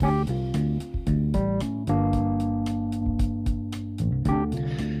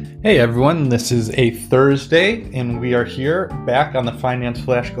Hey everyone, this is a Thursday, and we are here back on the Finance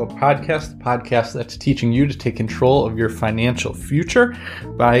Flash Go podcast, the podcast that's teaching you to take control of your financial future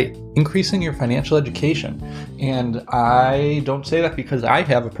by increasing your financial education. And I don't say that because I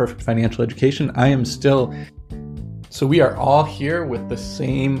have a perfect financial education. So we are all here with the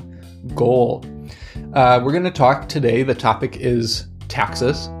same goal. We're going to talk today. The topic is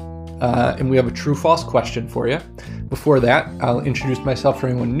taxes. And we have a true-false question for you. Before that, I'll introduce myself for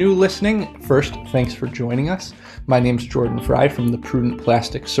anyone new listening. First, thanks for joining us. My name's Jordan Fry from the Prudent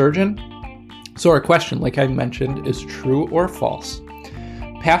Plastic Surgeon. So our question, like I mentioned, is true or false?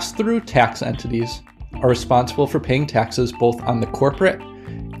 Pass-through tax entities are responsible for paying taxes both on the corporate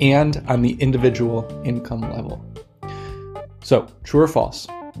and on the individual income level. So, true or false?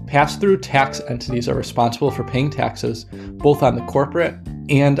 Pass-through tax entities are responsible for paying taxes both on the corporate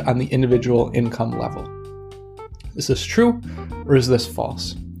and on the individual income level. Is this true or is this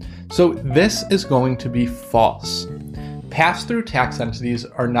false? So this is going to be false. Pass-through tax entities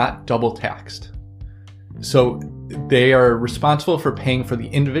are not double taxed. So they are responsible for paying for the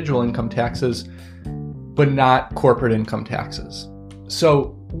individual income taxes, but not corporate income taxes.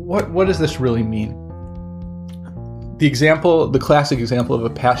 So what does this really mean? The classic example of a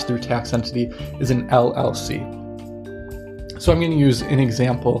pass-through tax entity is an LLC. So I'm going to use an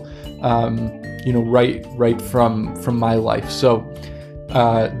example, right from my life. So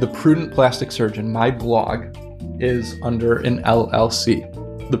the Prudent Plastic Surgeon, my blog, is under an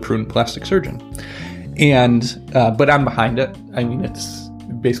LLC, the Prudent Plastic Surgeon, but I'm behind it. I mean, it's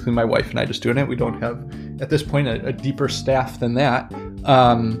basically my wife and I just doing it. We don't have at this point a deeper staff than that.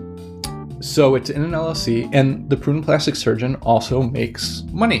 So it's in an LLC, and the Prudent Plastic Surgeon also makes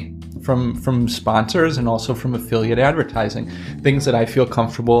money from sponsors and also from affiliate advertising, things that I feel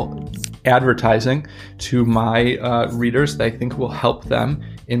comfortable advertising to my readers that I think will help them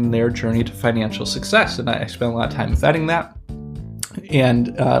in their journey to financial success. And I spend a lot of time vetting that. And,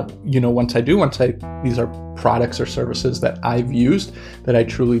 these are products or services that I've used that I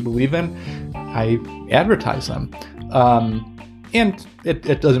truly believe in, I advertise them. And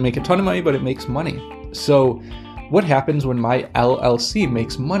it doesn't make a ton of money, but it makes money. So what happens when my LLC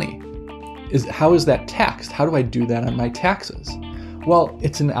makes money? How is that taxed? How do I do that on my taxes? Well,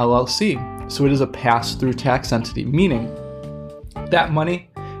 it's an LLC, so it is a pass-through tax entity, meaning that money,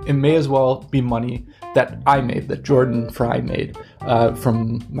 it may as well be money that I made, that Jordan Fry made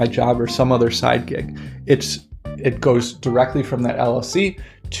from my job or some other side gig. It goes directly from that LLC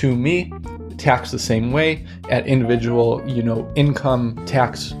to me, taxed the same way at individual, income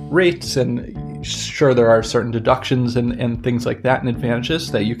tax rates. And sure, there are certain deductions and things like that and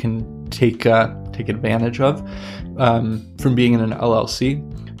advantages that you can take advantage of from being in an LLC.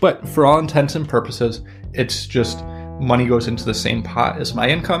 But for all intents and purposes, it's just money goes into the same pot as my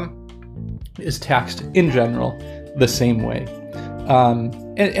income, is taxed in general the same way.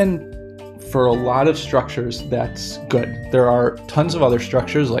 And for a lot of structures, that's good. There are tons of other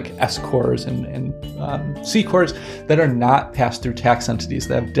structures like S-Corps and C-Corps that are not pass-through tax entities,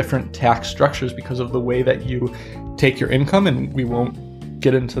 that have different tax structures because of the way that you take your income, and we won't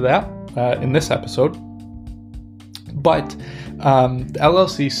get into that in this episode. But the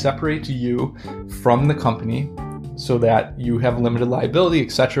LLC separates you from the company so that you have limited liability,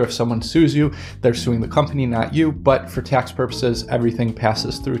 etc. If someone sues you, they're suing the company, not you. But for tax purposes, everything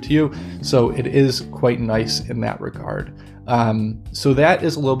passes through to you. So it is quite nice in that regard. So that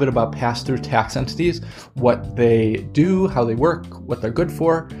is a little bit about pass-through tax entities, what they do, how they work, what they're good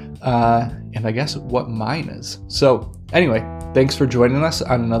for, and I guess what mine is. So anyway, thanks for joining us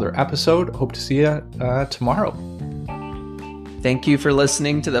on another episode. Hope to see you tomorrow. Thank you for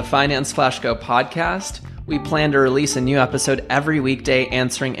listening to the Finance Flash Go podcast. We plan to release a new episode every weekday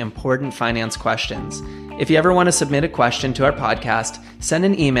answering important finance questions. If you ever want to submit a question to our podcast, send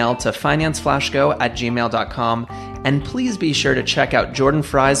an email to financeflashgo@gmail.com, and please be sure to check out Jordan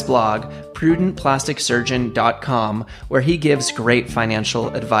Fry's blog, prudentplasticsurgeon.com, where he gives great financial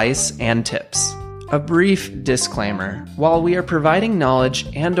advice and tips. A brief disclaimer. While we are providing knowledge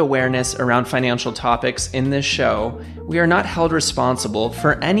and awareness around financial topics in this show, we are not held responsible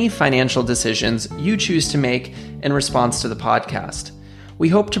for any financial decisions you choose to make in response to the podcast. We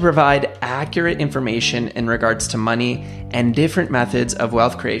hope to provide accurate information in regards to money and different methods of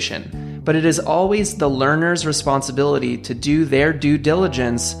wealth creation, but it is always the learner's responsibility to do their due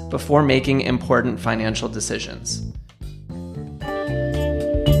diligence before making important financial decisions.